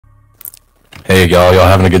Hey y'all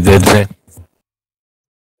having a good day today?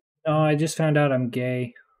 No, I just found out I'm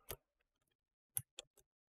gay.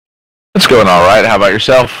 It's going all right. How about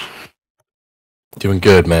yourself? Doing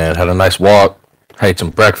good, man. Had a nice walk. Had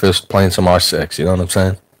some breakfast. Playing some R6. You know what I'm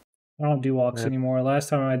saying? I don't do walks anymore. Last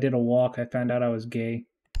time I did a walk, I found out I was gay.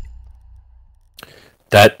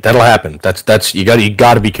 That'll happen. That's you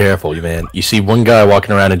got to be careful, man. You see one guy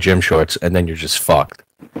walking around in gym shorts, and then you're just fucked.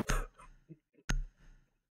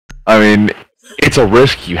 I mean, it's a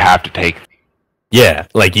risk you have to take. Yeah,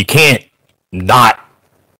 like you can't not.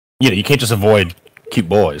 You can't just avoid cute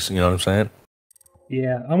boys. You know what I'm saying?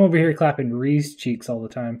 Yeah, I'm over here clapping Reese cheeks all the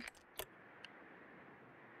time.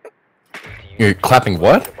 You're clapping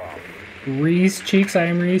what? Reese cheeks. I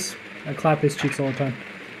am Reese. I clap his cheeks all the time.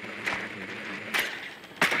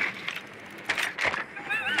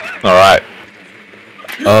 All right.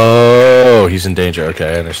 Oh, he's in danger.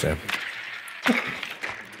 Okay, I understand.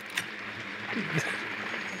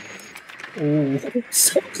 Oh,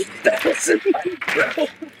 that was in my bro.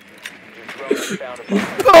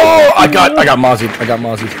 Oh, I got Mozzie.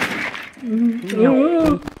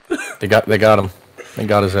 They got him. They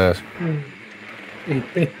got his ass.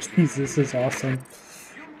 Jesus, this is awesome.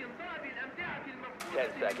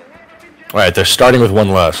 Alright, they're starting with one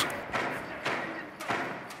less.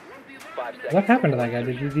 What happened to that guy?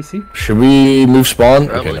 Did you DC? Should we move spawn?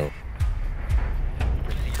 Okay, no.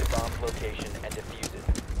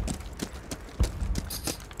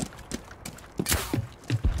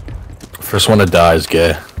 First one to die is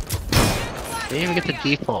gay. They didn't even get the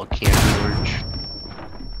default camp, George.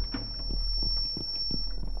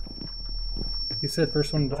 He said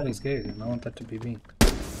first one to die is gay, and I want that to be me.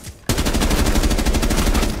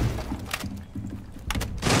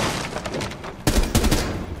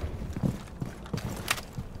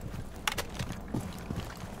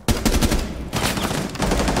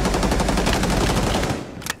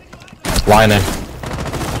 Lining.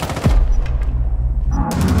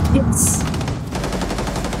 Yes.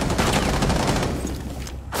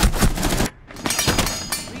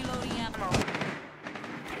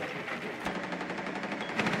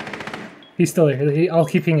 He's still here. I'll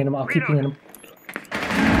keep pinging him.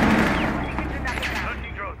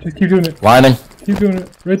 Just keep doing it. Lining. Keep doing it.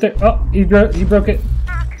 Right there. Oh, he broke it.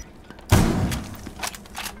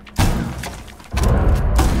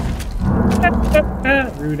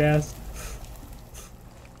 Rude ass.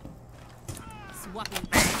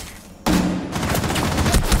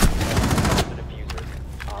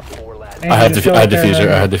 I had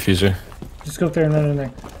diffuser. Just go up there and run in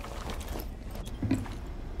there.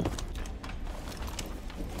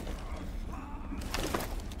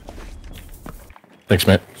 Thanks,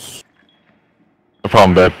 mate. No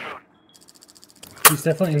problem, babe. He's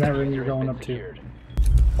definitely in that room you're going up to.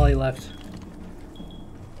 Probably left.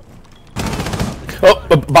 Oh,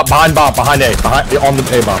 behind bomb, behind A, on the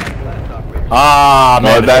A bomb. Ah,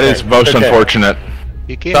 man, that is most unfortunate.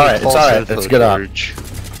 You It's alright. Let's get up.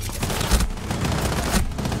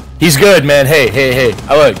 He's good, man. Hey.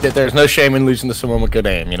 Oh, look, there's no shame in losing to someone with good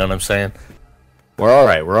aim. You know what I'm saying? We're all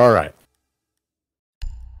right.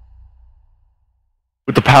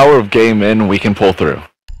 With the power of game in, we can pull through.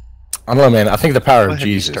 I don't know, man. I think the power of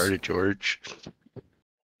Jesus. Started, George.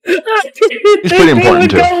 He's pretty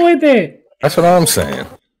important too. Go with it. That's what I'm saying.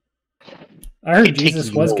 I heard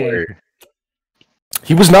Jesus was gay.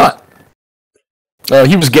 He was not.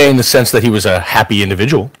 He was gay in the sense that he was a happy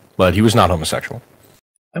individual, but he was not homosexual.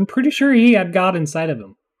 I'm pretty sure he had God inside of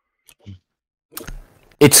him.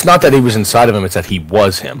 It's not that he was inside of him, it's that he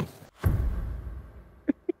was him.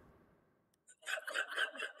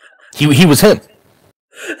 He was him.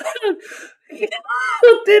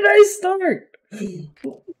 How did I start?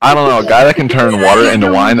 I don't know, a guy that can turn water into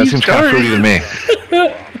wine, that seems kind of fruity to me.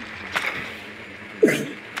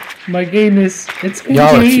 My gayness, it's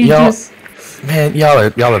Y'all contagious. man,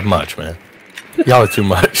 y'all are much, man. Y'all are too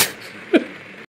much.